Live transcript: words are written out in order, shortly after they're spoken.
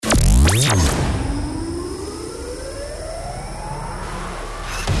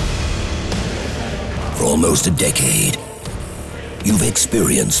For almost a decade, you've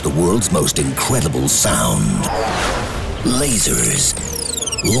experienced the world's most incredible sound. Lasers,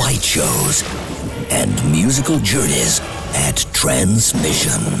 light shows, and musical journeys at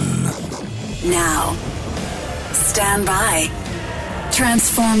Transmission. Now, stand by.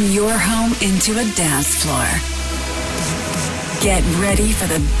 Transform your home into a dance floor. Get ready for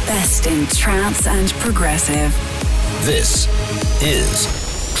the best in trance and progressive. This is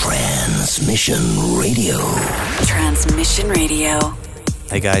Transmission Radio. Transmission Radio.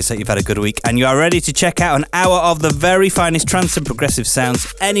 Hey guys, hope you've had a good week and you are ready to check out an hour of the very finest trance and progressive sounds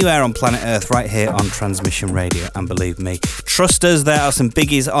anywhere on planet Earth right here on Transmission Radio. And believe me, trust us, there are some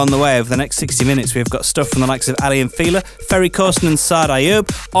biggies on the way. Over the next 60 minutes we've got stuff from the likes of Ali and Fila, Ferry Corsten and Saad Ayub,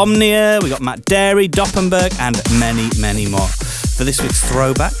 Omnia, we've got Matt Darey, Doppenberg and many, many more. For this week's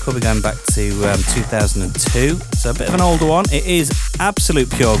throwback, we'll be going back to 2002. So a bit of an older one. It is absolute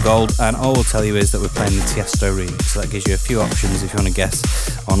pure gold, and all we'll tell you is that we're playing the Tiesto remix. So that gives you a few options if you want to guess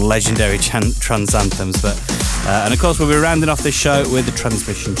on legendary trance anthems. And of course, we'll be rounding off this show with the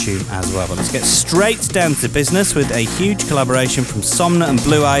Transmission tune as well. But let's get straight down to business with a huge collaboration from Somna and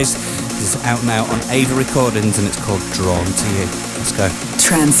Blue Eyes. This is out now on Ava Recordings, and it's called Drawn to You. Let's go.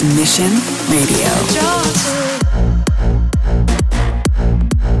 Transmission Radio. Drawn to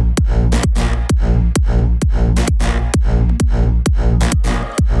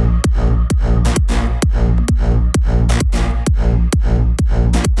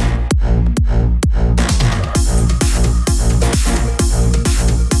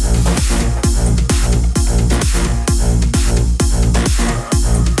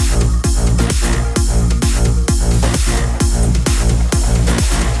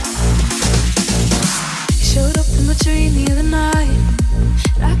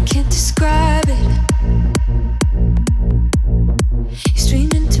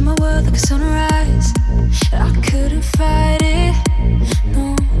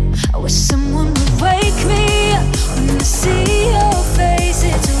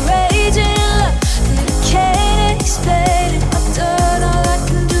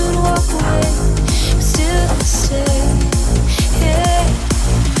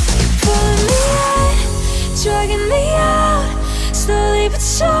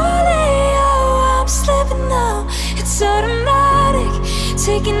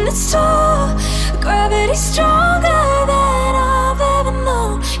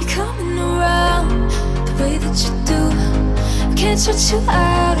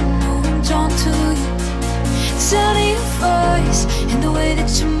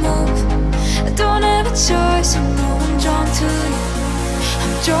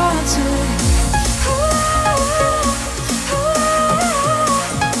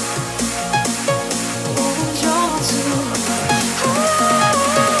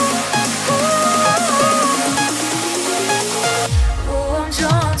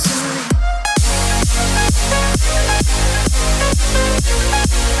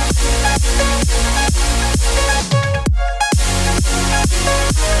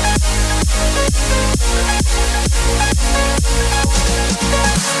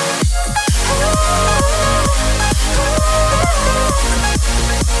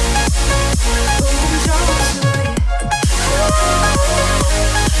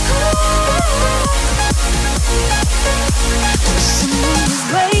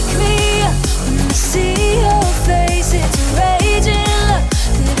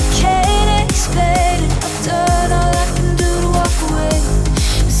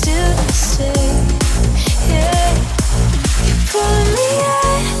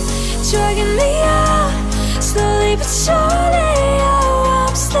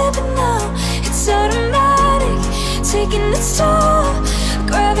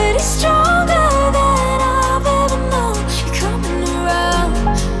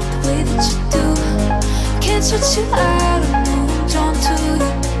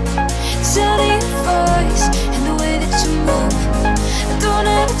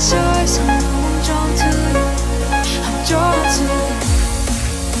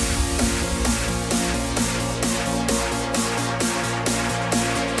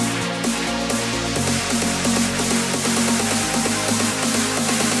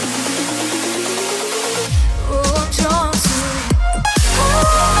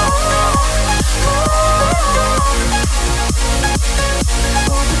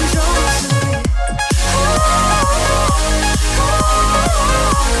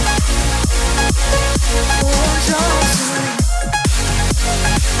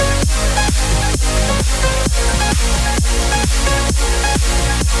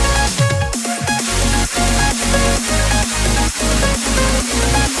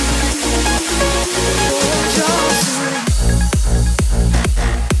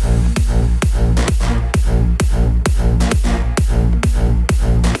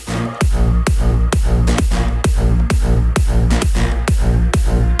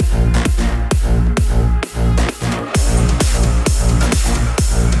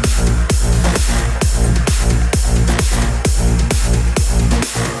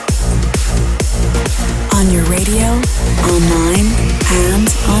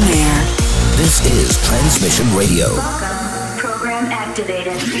Transmission Radio. Welcome. Program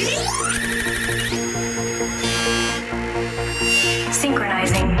activated.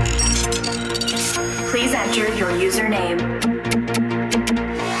 Synchronizing. Please enter your username.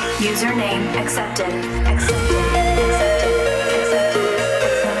 Username accepted. Accepted.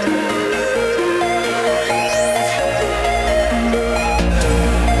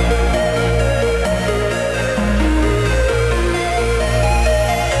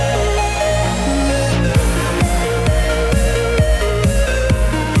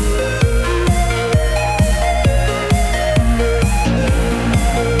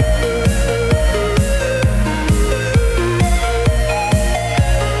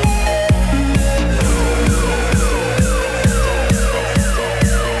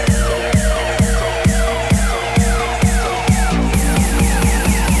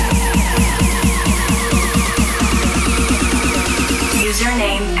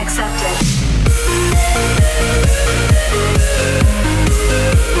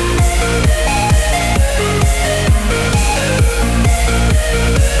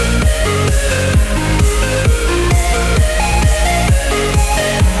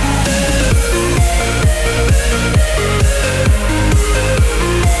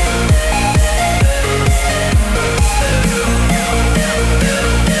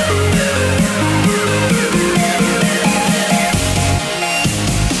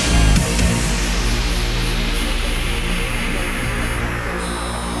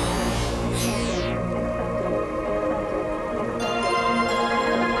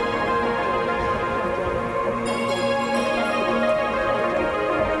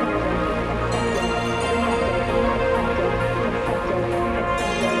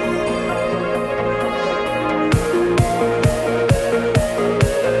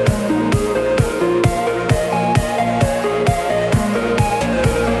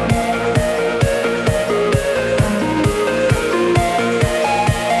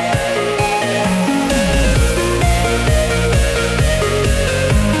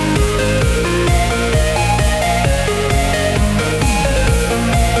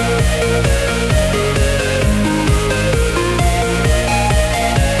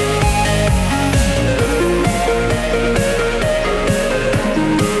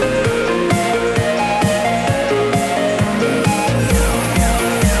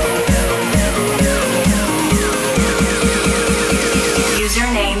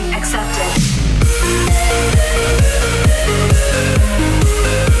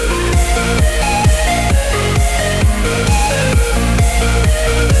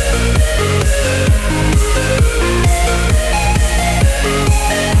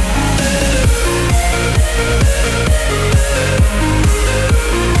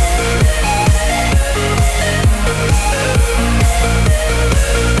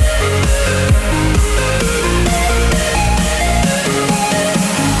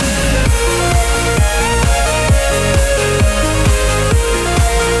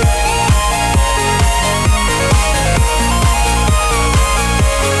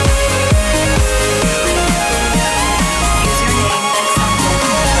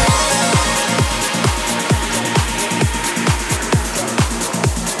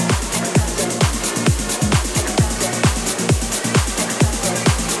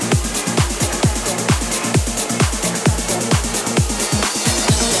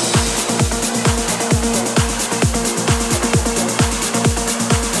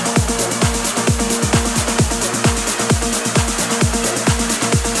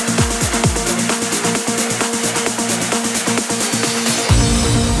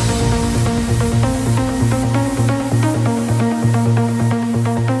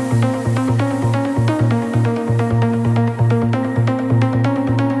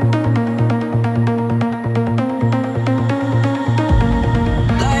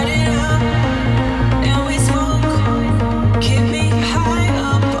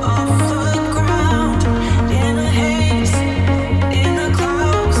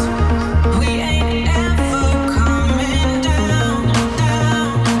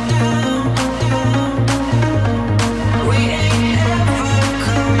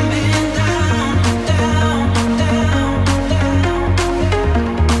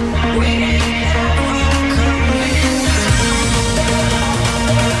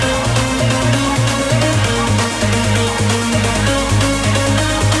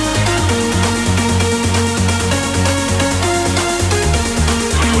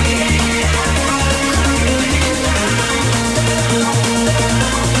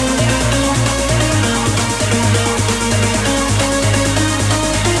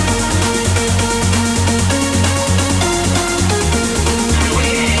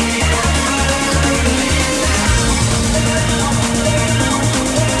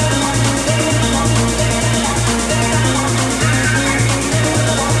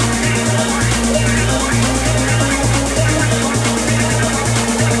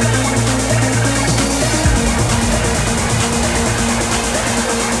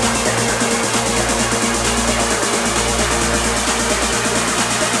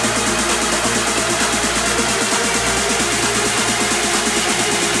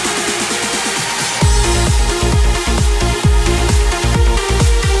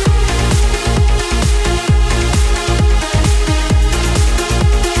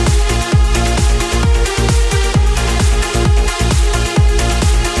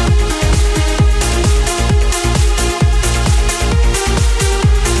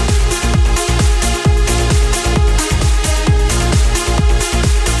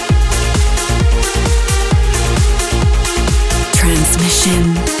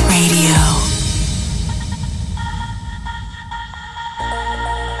 Transmission Radio.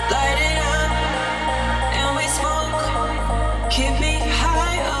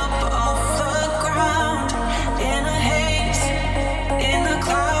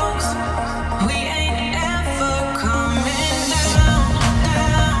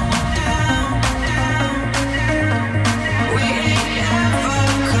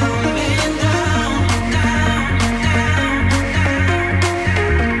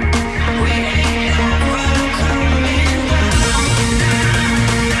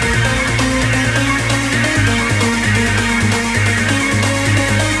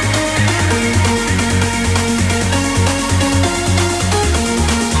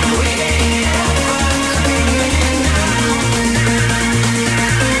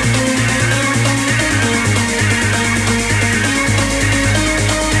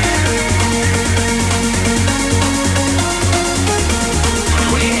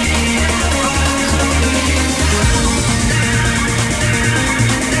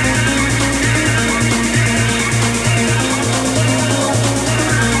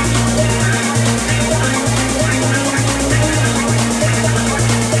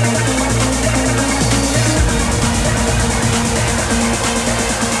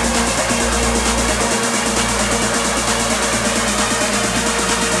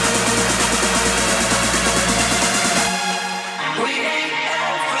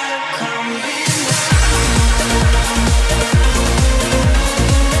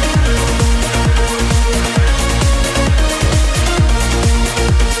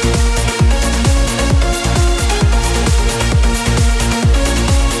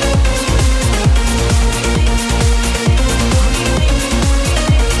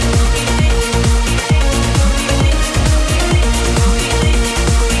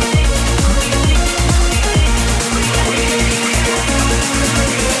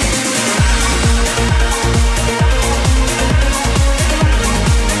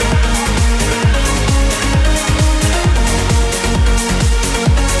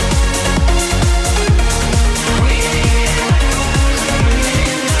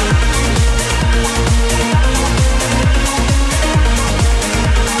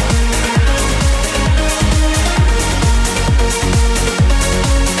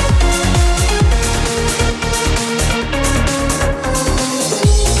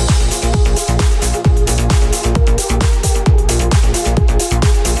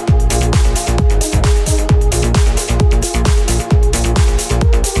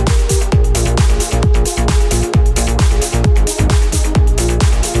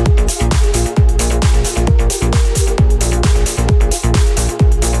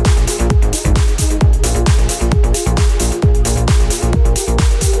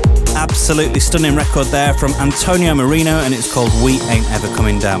 Absolutely stunning record there from Antonio Marino, and it's called We Ain't Ever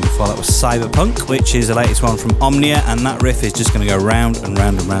Coming Down. Before that was Cyberpunk, which is the latest one from Omnia, and that riff is just going to go round and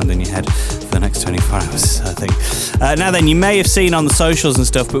round and round in your head for the next 24 hours, I think. Now then, you may have seen on the socials and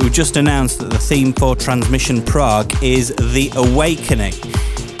stuff, but we just announced that the theme for Transmission Prague is The Awakening.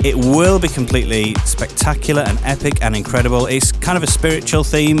 It will be completely spectacular and epic and incredible. It's kind of a spiritual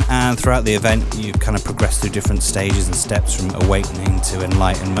theme, and throughout the event you kind of progress through different stages and steps from awakening to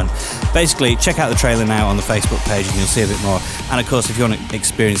enlightenment. Basically, check out the trailer now on the Facebook page and you'll see a bit more. And of course, if you want to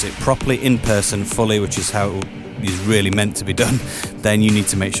experience it properly, in person, fully, which is how it is really meant to be done, then you need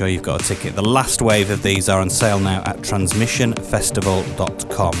to make sure you've got a ticket. The last wave of these are on sale now at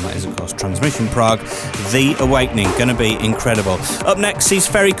transmissionfestival.com. That is, of course, Transmission Prague, The Awakening. Going to be incredible. Up next, sees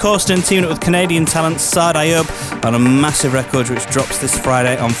Ferry Corsten teaming up with Canadian talent Saad Ayub on a massive record which drops this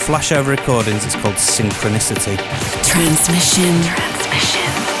Friday on Flashover Recordings. It's called Synchronicity. Transmission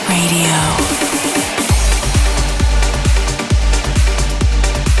Radio.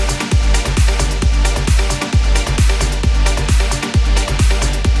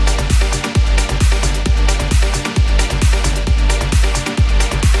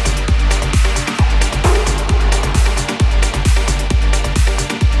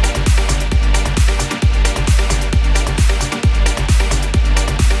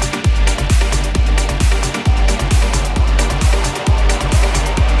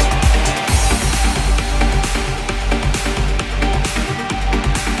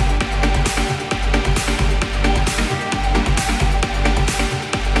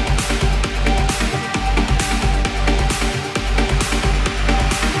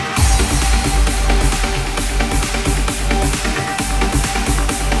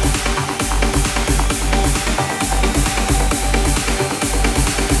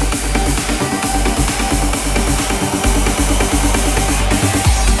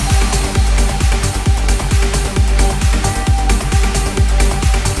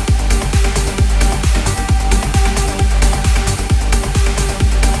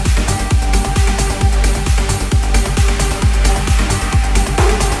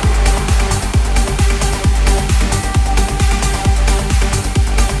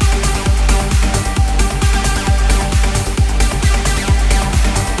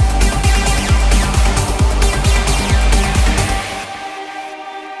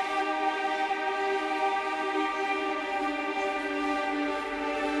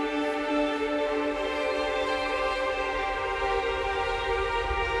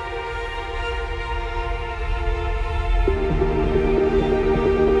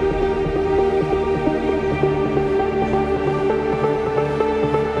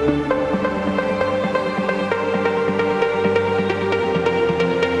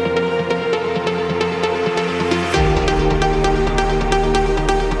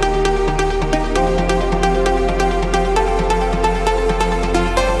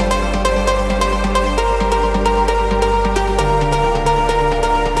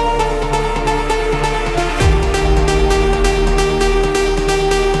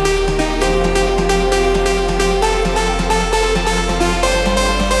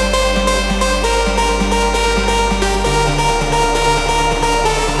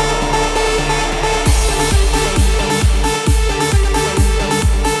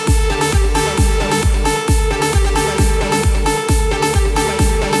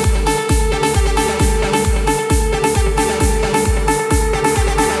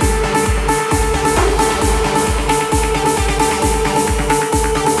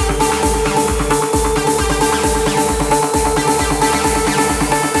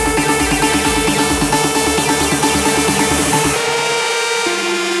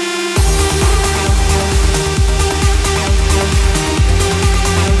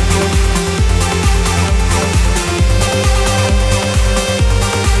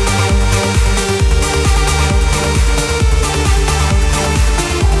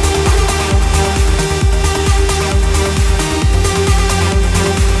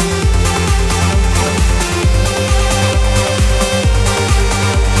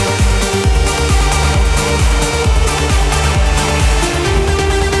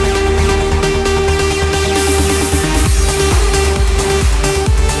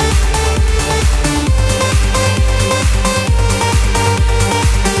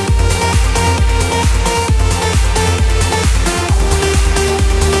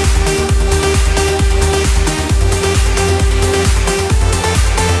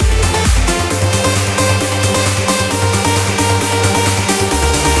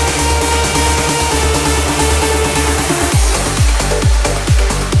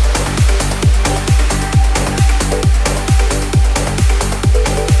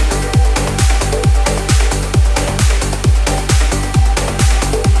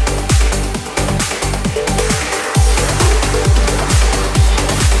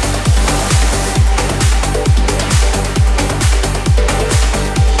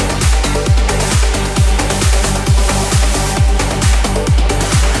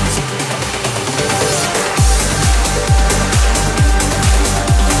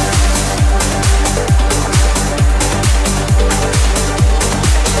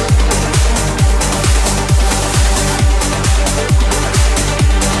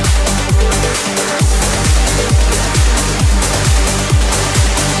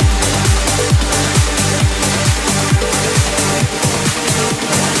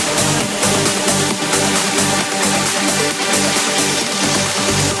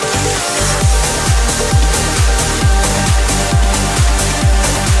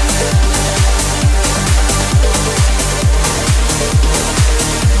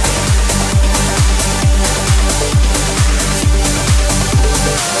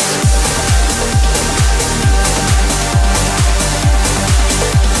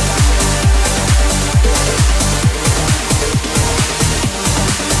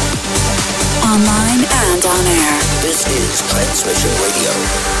 and on air. This is Transmission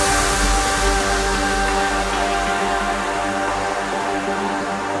Radio.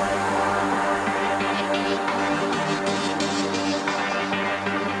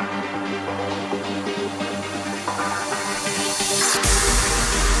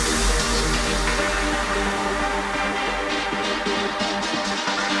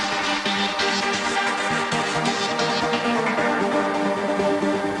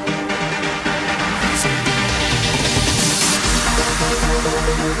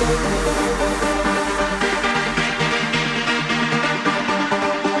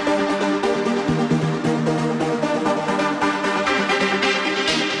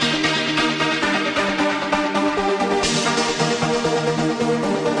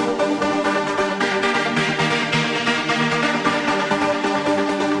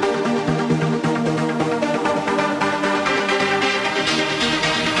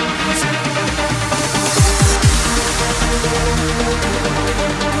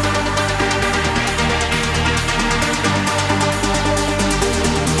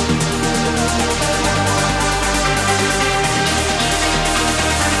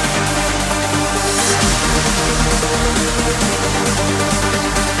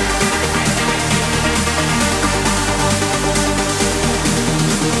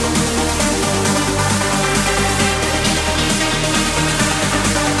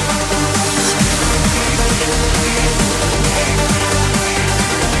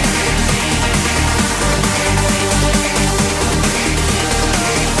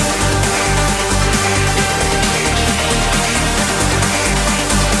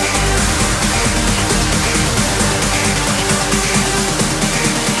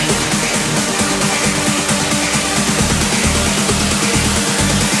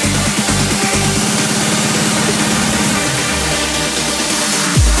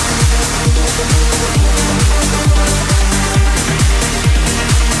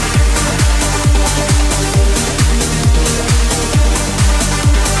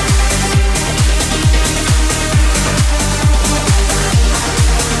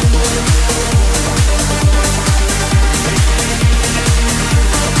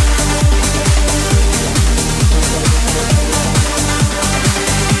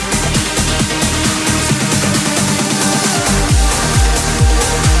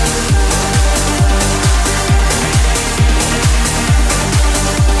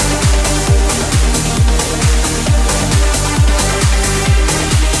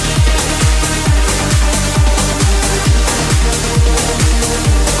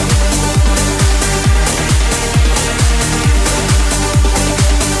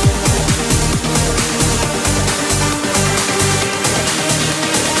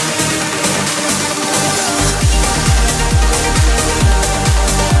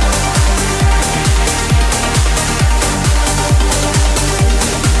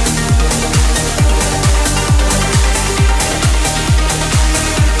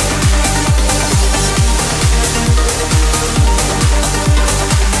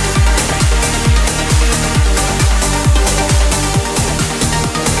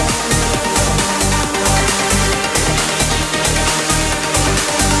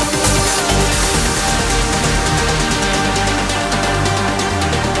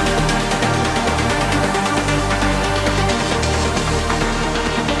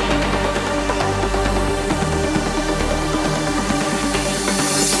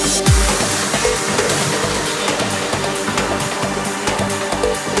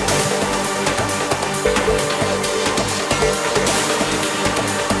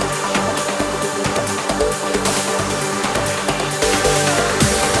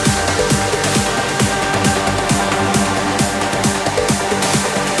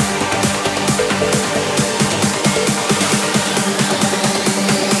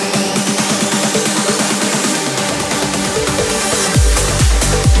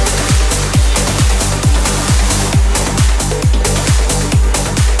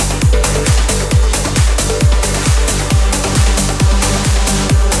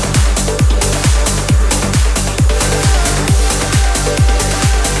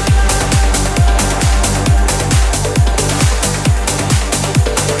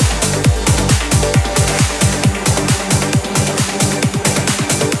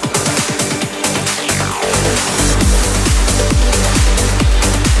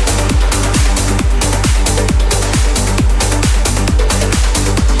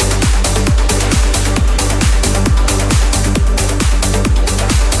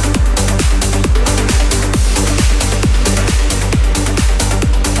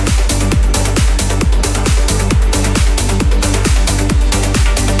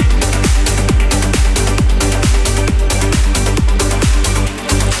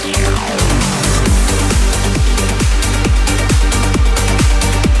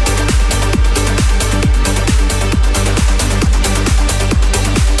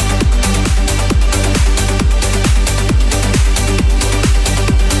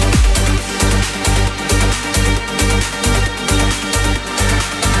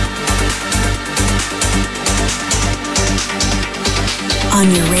 On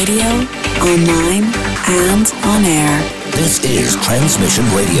your radio, online, and on air. This is Transmission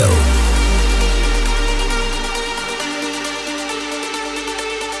Radio.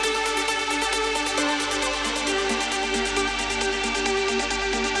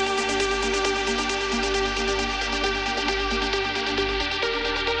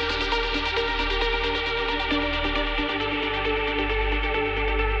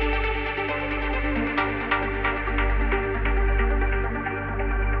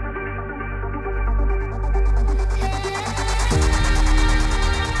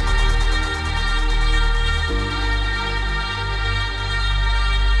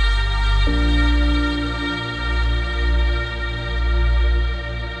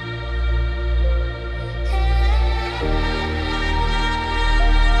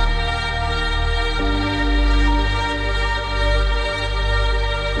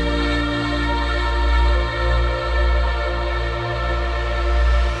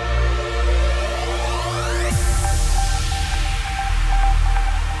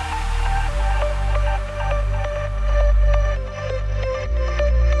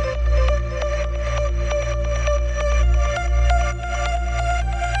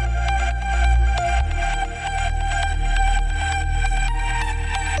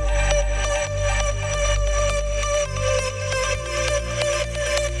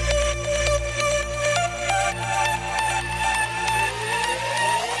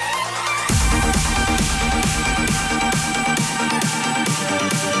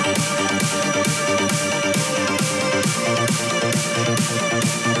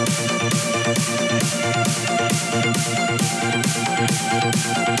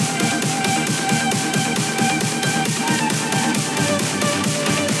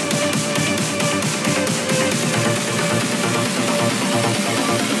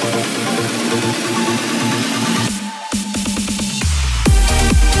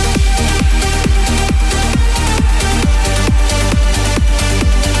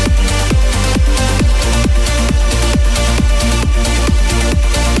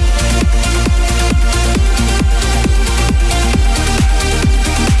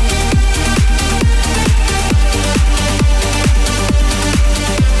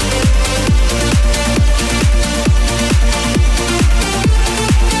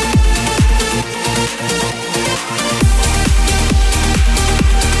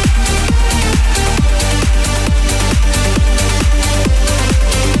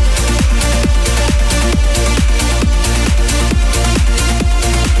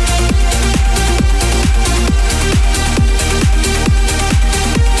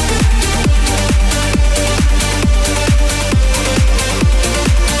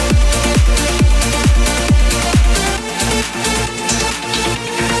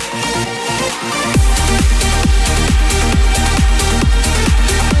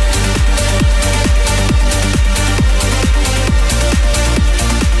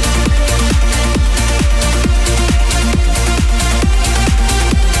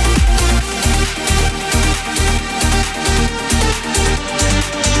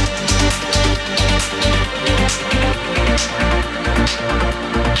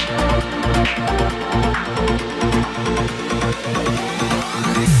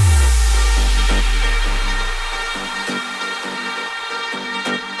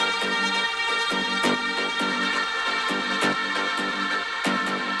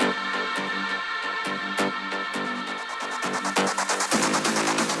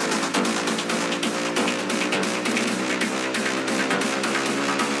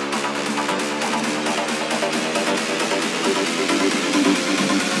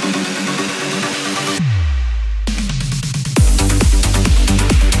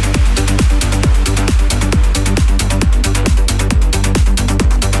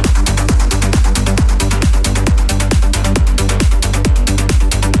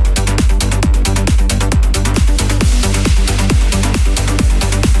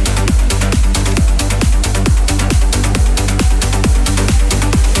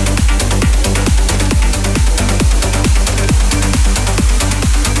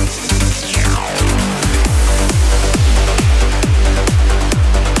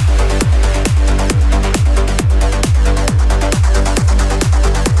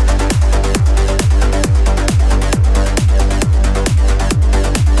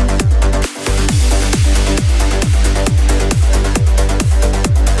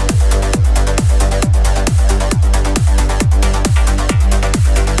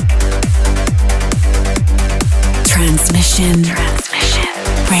 Transmission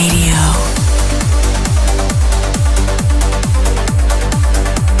Radio.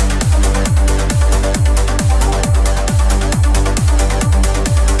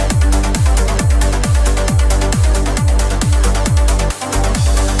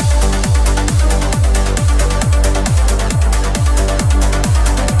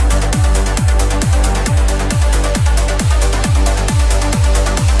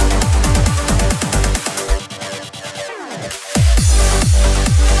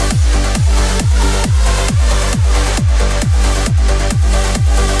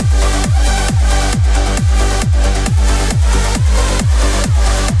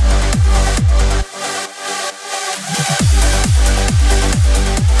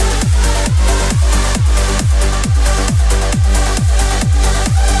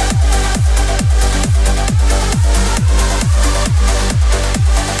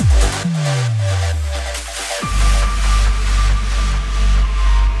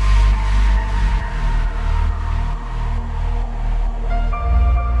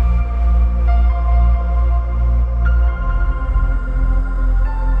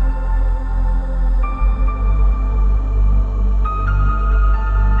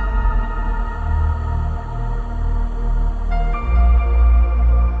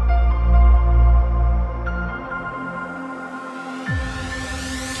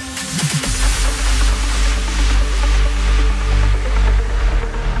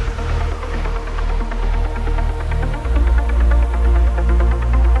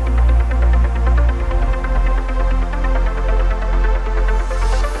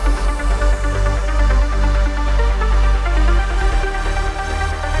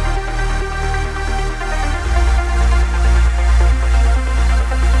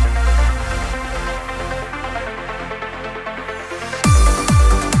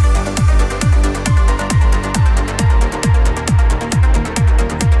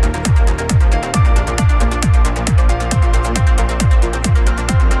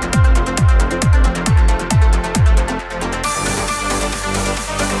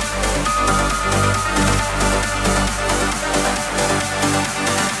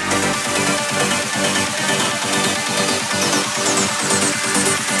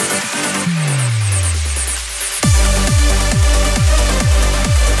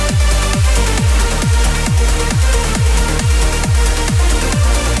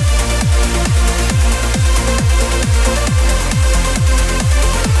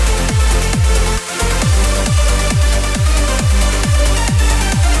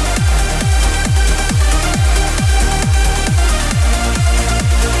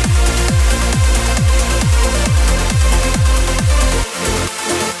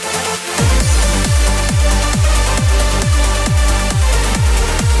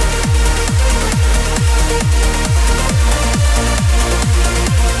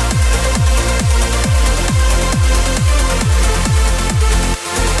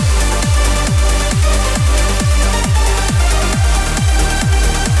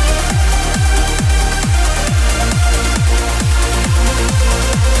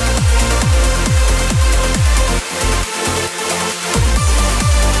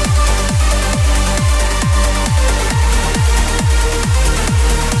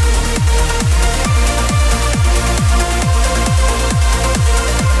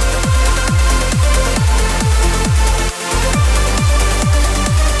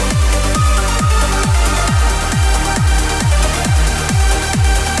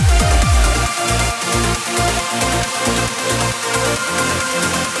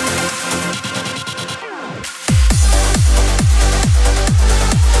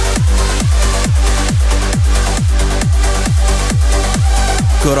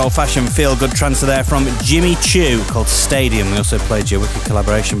 old-fashioned feel-good trance there from Jimmy Choo called Stadium. We also played your wicked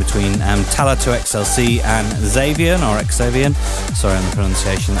collaboration between Talla2XLC and Xavian, or Xavian, sorry on the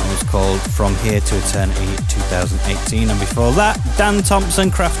pronunciation, that was called From Here to Eternity 2018. And before that, Dan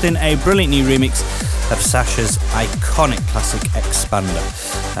Thompson crafting a brilliant new remix of Sasha's iconic classic Expander.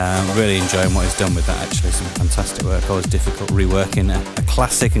 Really enjoying what he's done with that, actually. Some fantastic work. Always difficult reworking a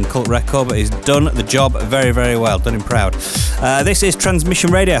classic and cult record, but he's done the job very, very well. Done him proud. This is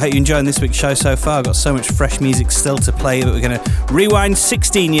Transmission Radio. I hope you're enjoying this week's show so far. I've got so much fresh music still to play, but we're going to rewind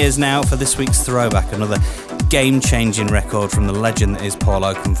 16 years now for this week's throwback. Another game-changing record from the legend that is Paul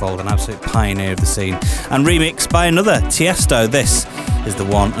Oakenfold, an absolute pioneer of the scene, and remixed by another Tiesto. This is the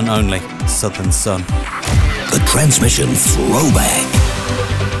one and only Southern Sun. The Transmission Throwback.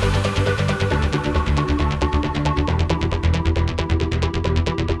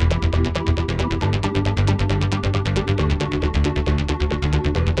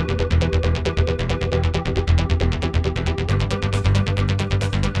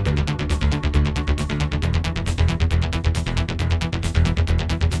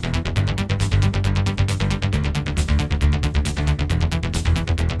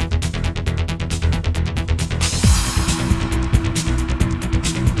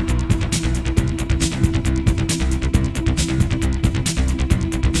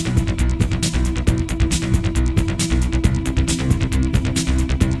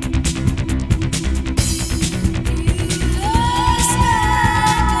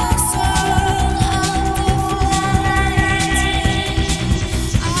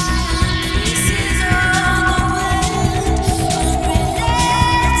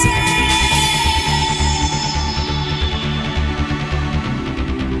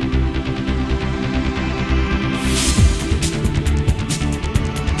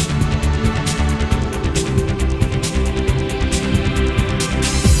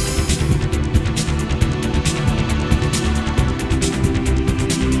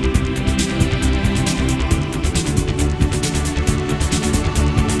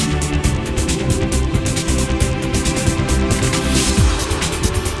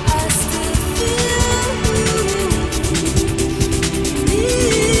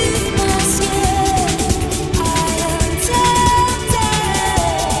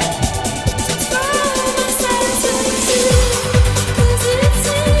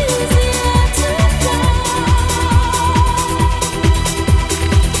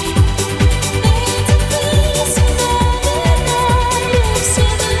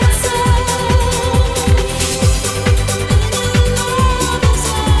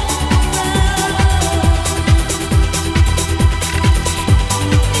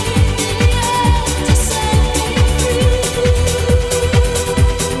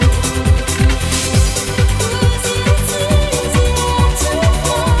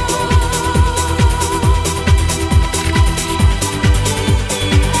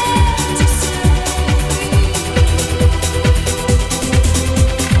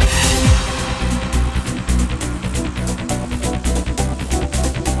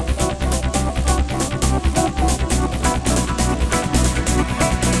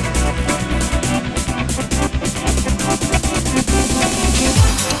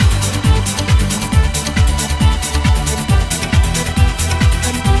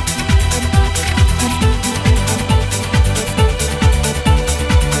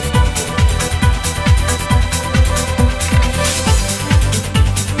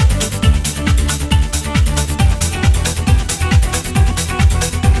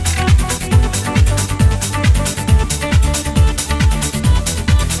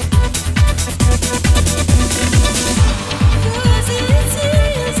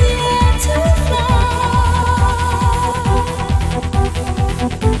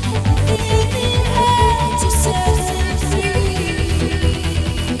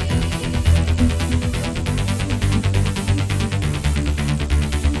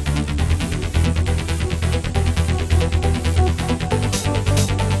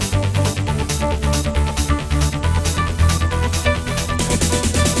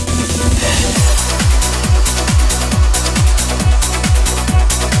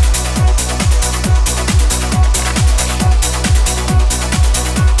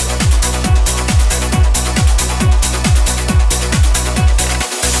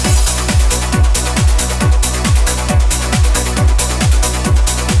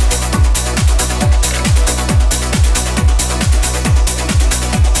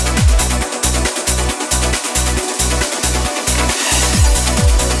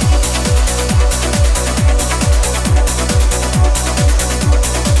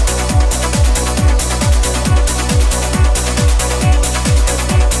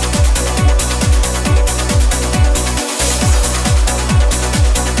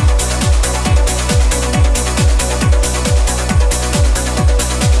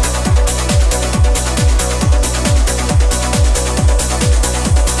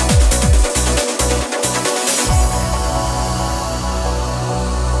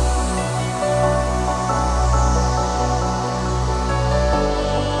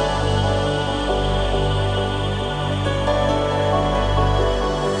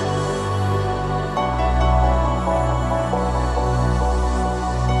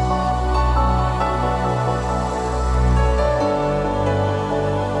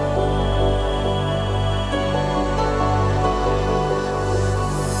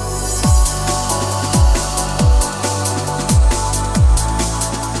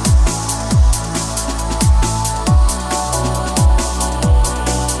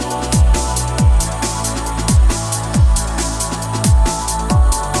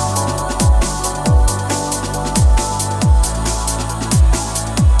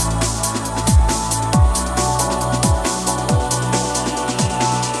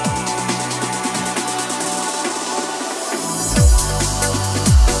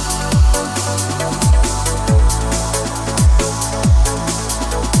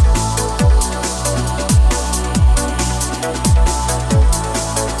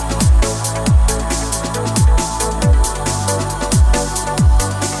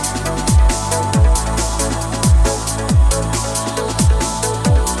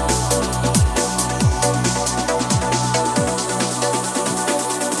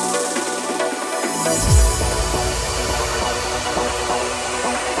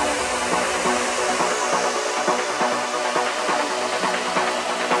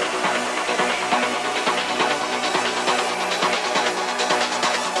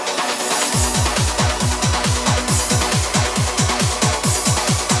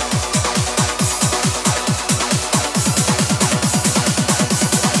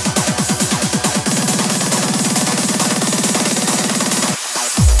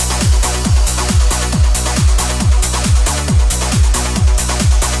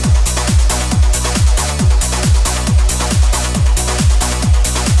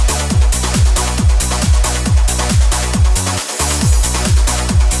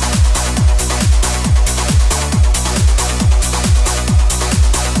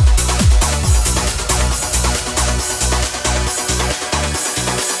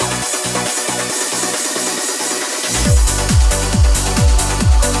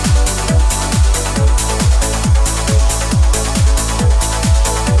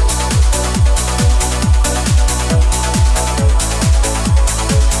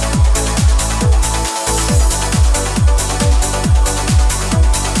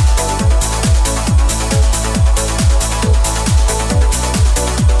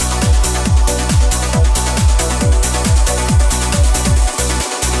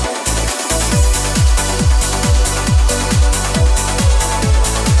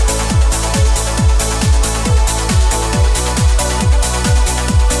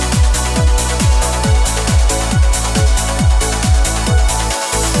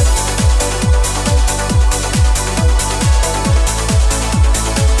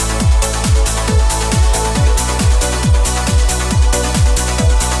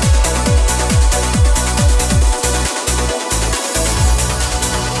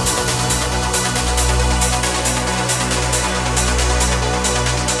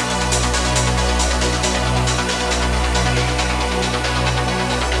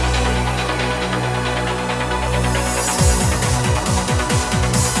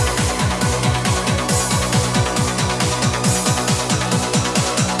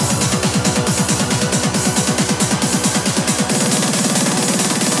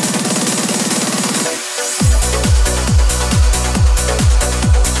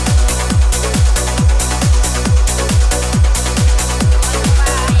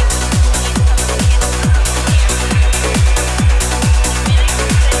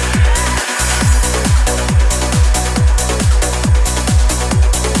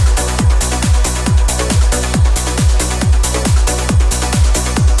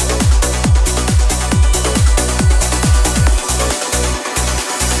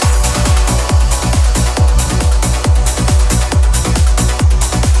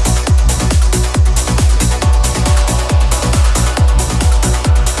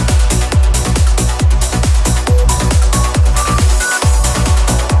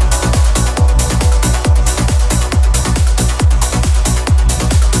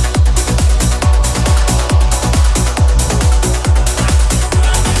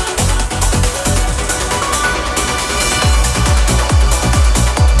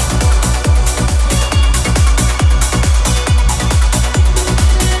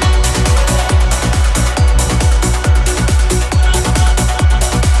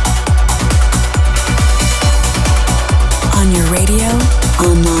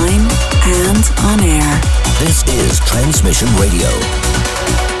 Transmission Radio.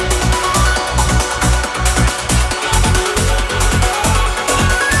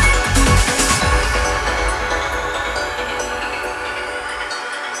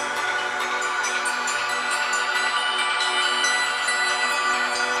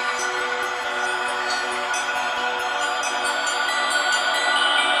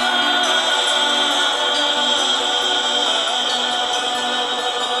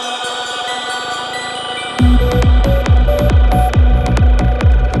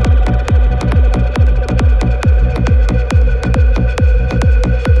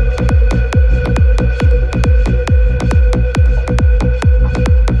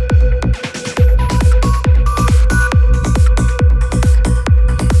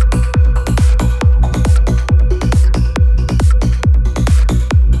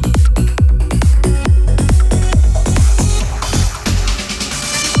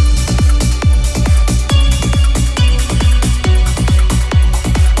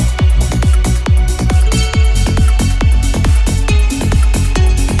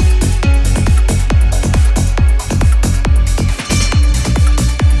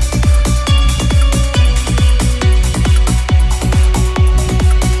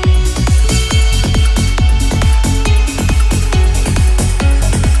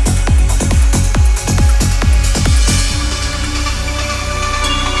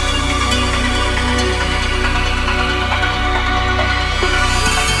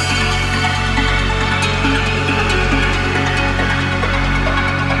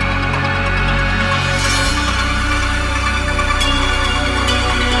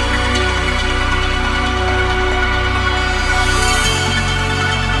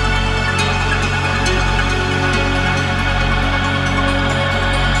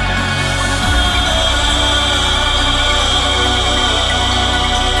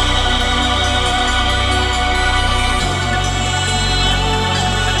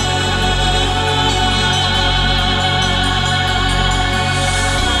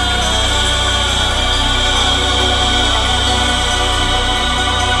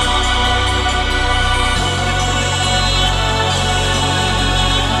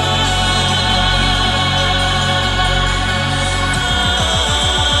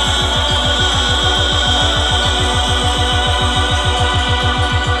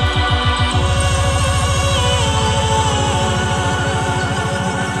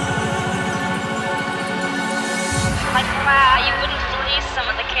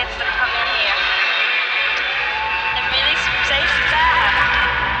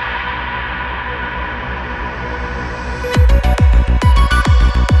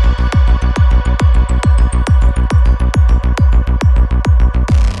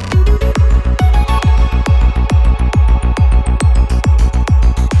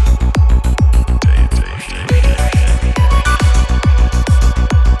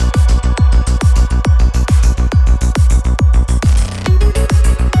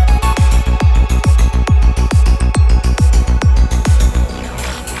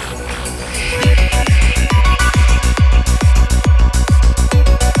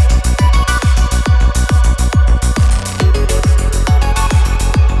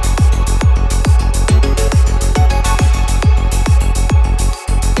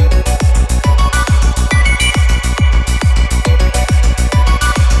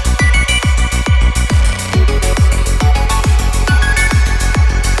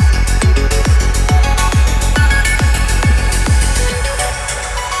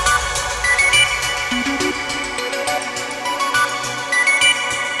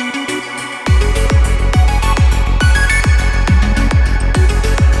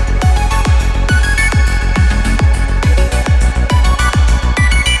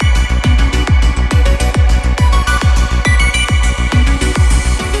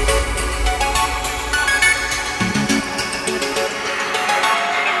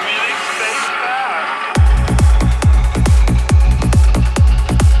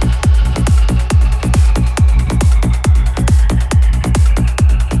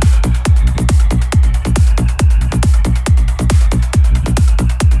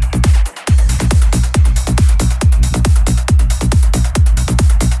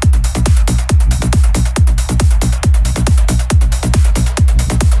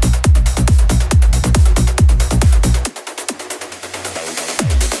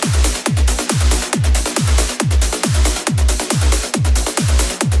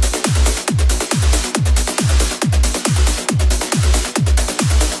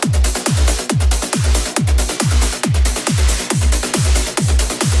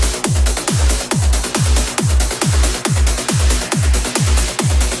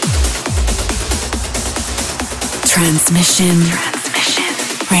 Transmission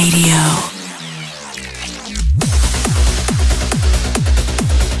Radio.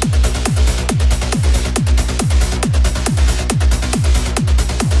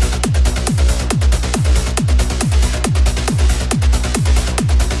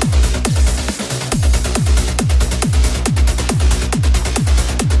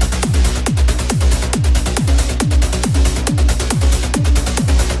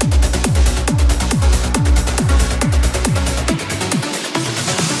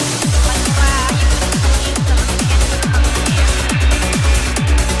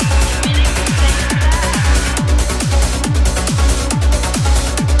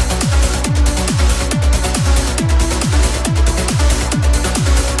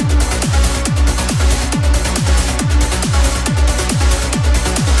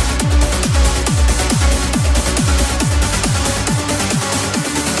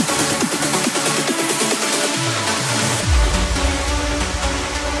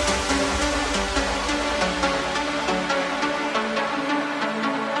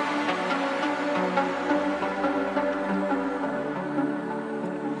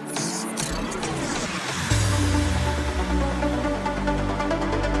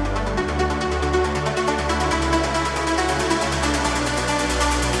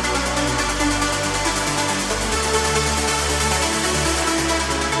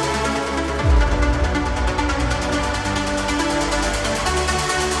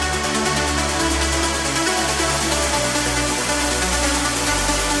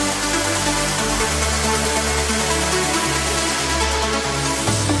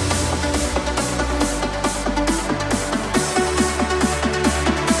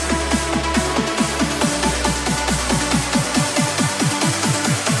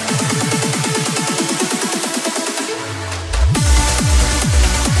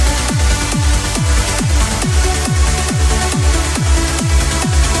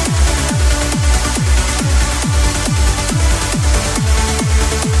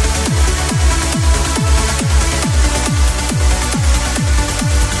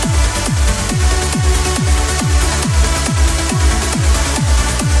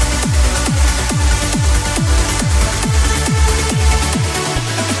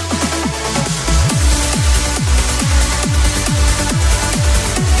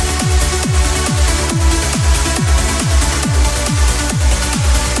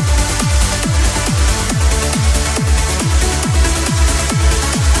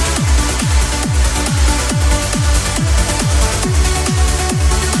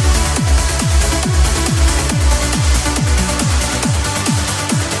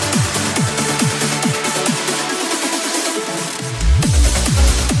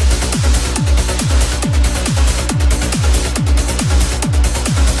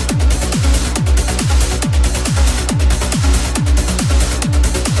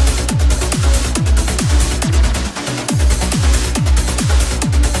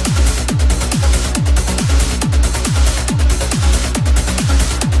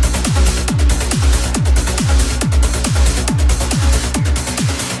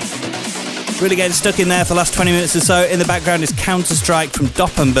 Really getting stuck in there for the last 20 minutes or so. In the background is Counter-Strike from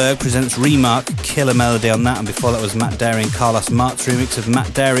Doppenberg presents Remark, killer melody on that. And before that was Matt Darey and Carlos Mart's remix of Matt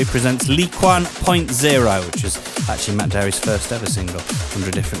Darey presents Liquan .0, which is actually Matt Darey's first ever single under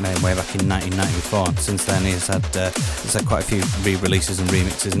a different name way back in 1994. And since then he's had quite a few re-releases and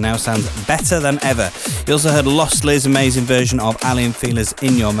remixes and now sounds better than ever. You also heard Lost Liz' amazing version of Alien Feelers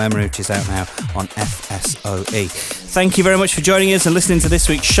In Your Memory, which is out now on FSOE. Thank you very much for joining us and listening to this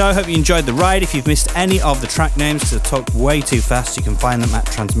week's show. Hope you enjoyed the ride. If you've missed any of the track names because I talked way too fast, you can find them at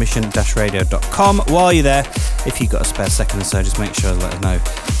transmission-radio.com. While you're there, if you've got a spare second or so, just make sure to let us know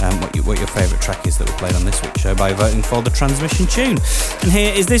what your favourite track is that we played on this week's show by voting for the Transmission tune. And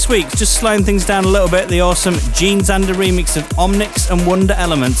here is this week's, just slowing things down a little bit, the awesome Gene Zander remix of Omnix and Wonder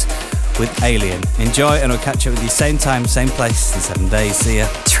Element with Alien. Enjoy, and I'll catch up with you same time, same place in 7 days. See ya.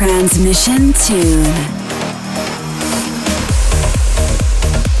 Transmission Tune.